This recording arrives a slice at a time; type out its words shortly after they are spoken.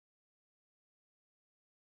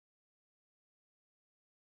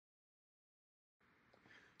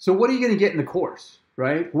So what are you going to get in the course,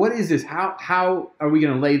 right? What is this? How are we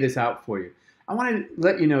going to lay this out for you? I want to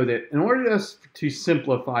let you know that in order for us to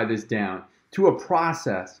simplify this down to a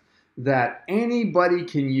process that anybody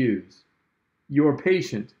can use, your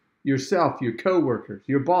patient, yourself, your coworkers,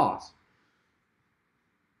 your boss,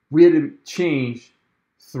 we had to change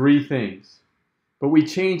 3 things. But we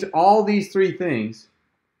changed all these 3 things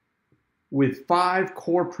with 5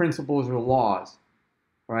 core principles or laws,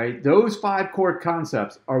 right? Those 5 core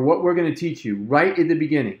concepts are what we're going to teach you right at the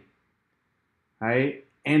beginning, right?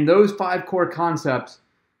 And those 5 core concepts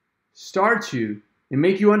start you and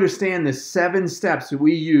make you understand the 7 steps that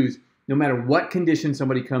we use no matter what condition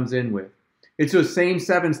somebody comes in with. It's those same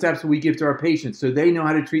 7 steps that we give to our patients so they know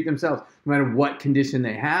how to treat themselves no matter what condition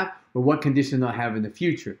they have or what condition they'll have in the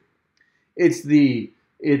future. It's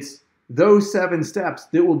those 7 steps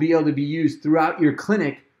that will be able to be used throughout your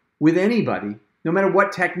clinic with anybody, no matter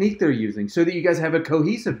what technique they're using, so that you guys have a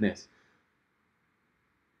cohesiveness.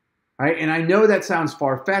 Right? And I know that sounds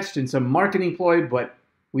far-fetched and some marketing ploy, but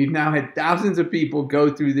we've now had thousands of people go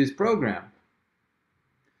through this program.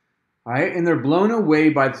 All right? And they're blown away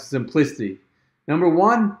by the simplicity. Number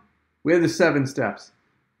 1, we have the 7 steps.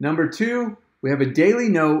 Number 2, we have a daily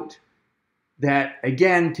note that,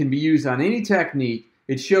 again, can be used on any technique.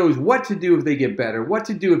 It shows what to do if they get better, what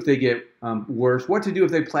to do if they get worse, what to do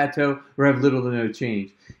if they plateau or have little to no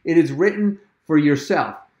change. It is written for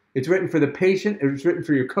yourself. It's written for the patient. It's written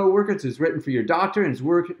for your coworkers. It's written for your doctor. And it's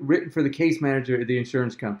written for the case manager at the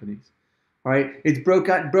insurance companies. All right? It's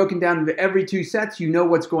broken down into every 2 sets. You know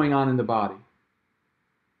what's going on in the body.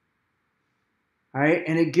 All right?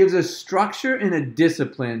 And it gives a structure and a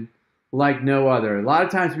discipline like no other. A lot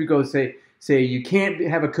of times we go say you can't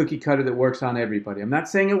have a cookie cutter that works on everybody. I'm not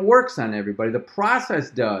saying it works on everybody. The process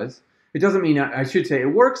does. It doesn't mean, I should say it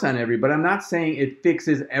works on everybody. I'm not saying it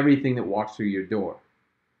fixes everything that walks through your door.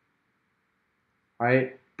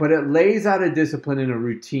 Right? But it lays out a discipline and a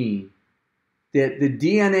routine that the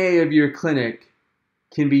DNA of your clinic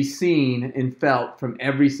can be seen and felt from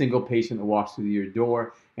every single patient that walks through your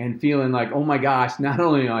door and feeling like, oh my gosh, not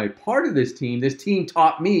only am I part of this team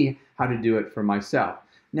taught me how to do it for myself.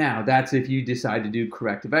 Now, that's if you decide to do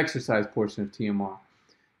corrective exercise portion of TMR.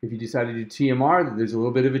 If you decide to do TMR, there's a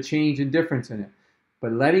little bit of a change and difference in it.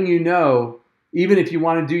 But letting you know, even if you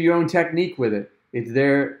want to do your own technique with it, it's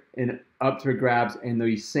there and up for grabs, and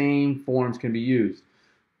these same forms can be used.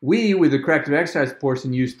 We, with the corrective exercise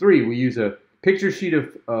portion, use 3. We use a picture sheet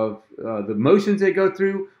of the motions they go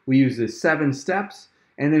through. We use the 7 steps,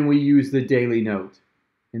 and then we use the daily note.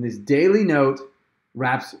 And this daily note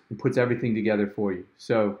wraps and puts everything together for you.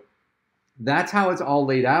 So that's how it's all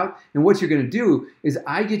laid out. And what you're going to do is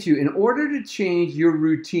I get you, in order to change your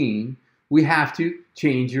routine, we have to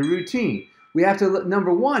change your routine. We have to,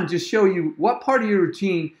 number 1, just show you what part of your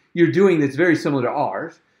routine you're doing that's very similar to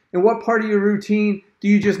ours, and what part of your routine do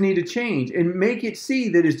you just need to change, and make it see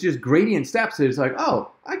that it's just gradient steps. That it's like,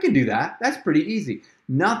 oh, I can do that. That's pretty easy.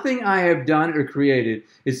 Nothing I have done or created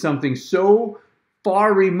is something so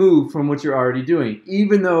far removed from what you're already doing,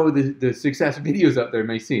 even though the success videos up there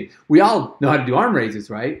may seem. We all know how to do arm raises,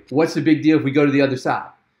 right? What's the big deal if we go to the other side,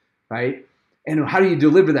 right? And how do you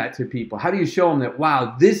deliver that to people? How do you show them that,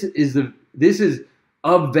 wow, this is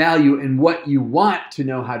of value and what you want to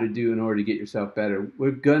know how to do in order to get yourself better?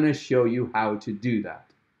 We're going to show you how to do that.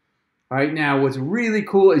 All right, now what's really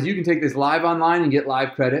cool is you can take this live online and get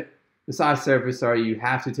live credit. Massage therapists, sorry, you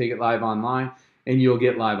have to take it live online and you'll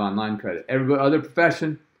get live online credit. Every other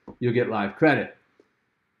profession, you'll get live credit.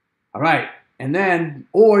 All right, and then,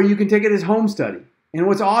 or you can take it as home study. And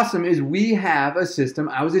what's awesome is we have a system.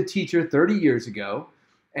 I was a teacher 30 years ago,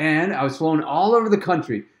 and I was flown all over the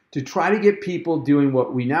country to try to get people doing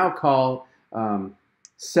what we now call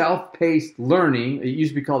self-paced learning. It used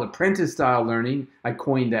to be called apprentice-style learning. I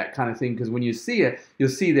coined that kind of thing because when you see it, you'll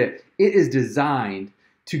see that it is designed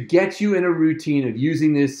to get you in a routine of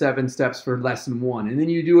using these 7 steps for lesson 1. And then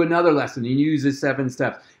you do another lesson and you use the 7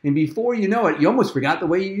 steps. And before you know it, you almost forgot the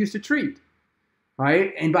way you used to treat.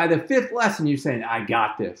 Right? And by the 5th lesson, you're saying, I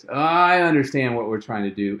got this. I understand what we're trying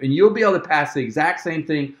to do. And you'll be able to pass the exact same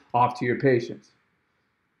thing off to your patients.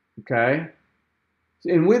 Okay?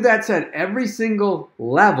 And with that said, every single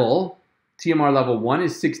level, TMR level 1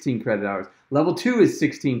 is 16 credit hours. Level 2 is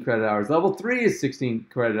 16 credit hours. Level 3 is 16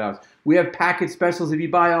 credit hours. We have package specials if you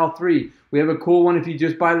buy all 3. We have a cool one if you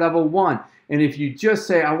just buy level 1. And if you just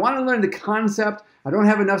say, I want to learn the concept, I don't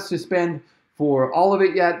have enough to spend for all of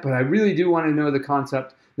it yet, but I really do want to know the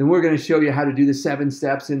concept, then we're going to show you how to do the 7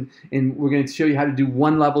 steps, and we're going to show you how to do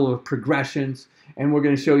 1 level of progressions, and we're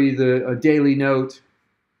going to show you the daily note.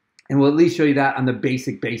 And we'll at least show you that on the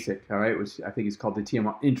basic, all right, which I think is called the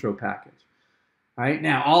TM intro package. All right,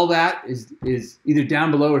 now all that is either down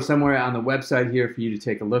below or somewhere on the website here for you to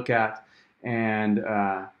take a look at. And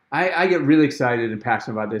I get really excited and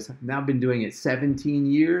passionate about this. I've now been doing it 17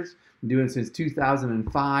 years. I'm doing it since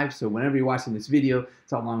 2005. So whenever you're watching this video,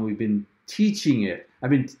 it's how long we've been teaching it. I've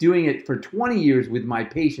been doing it for 20 years with my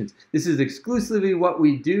patients. This is exclusively what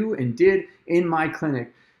we do and did in my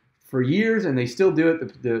clinic for years, and they still do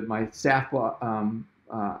it. My staff,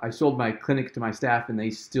 I sold my clinic to my staff, and they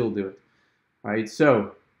still do it. All right,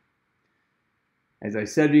 so as I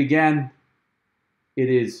said again, it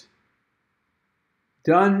is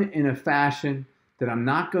done in a fashion that I'm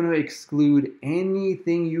not going to exclude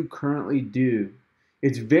anything you currently do.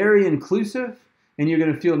 It's very inclusive, and you're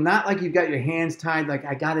going to feel not like you've got your hands tied, like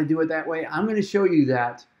I got to do it that way. I'm going to show you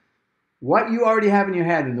that what you already have in your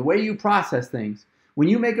head and the way you process things. When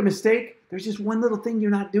you make a mistake, there's just one little thing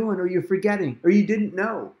you're not doing or you're forgetting or you didn't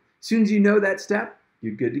know. As soon as you know that step,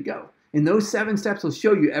 you're good to go. And those 7 steps will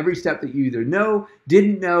show you every step that you either know,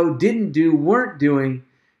 didn't do, weren't doing,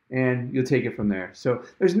 and you'll take it from there. So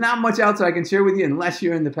there's not much else I can share with you unless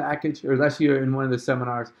you're in the package or unless you're in one of the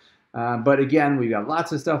seminars. But again, we've got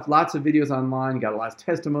lots of stuff, lots of videos online. You got a lot of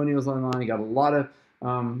testimonials online. You got a lot of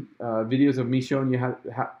videos of me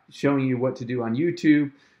showing you what to do on YouTube.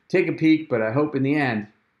 Take a peek, but I hope in the end,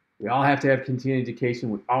 we all have to have continuing education.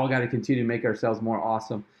 We all got to continue to make ourselves more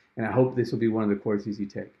awesome. And I hope this will be one of the courses you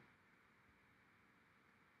take.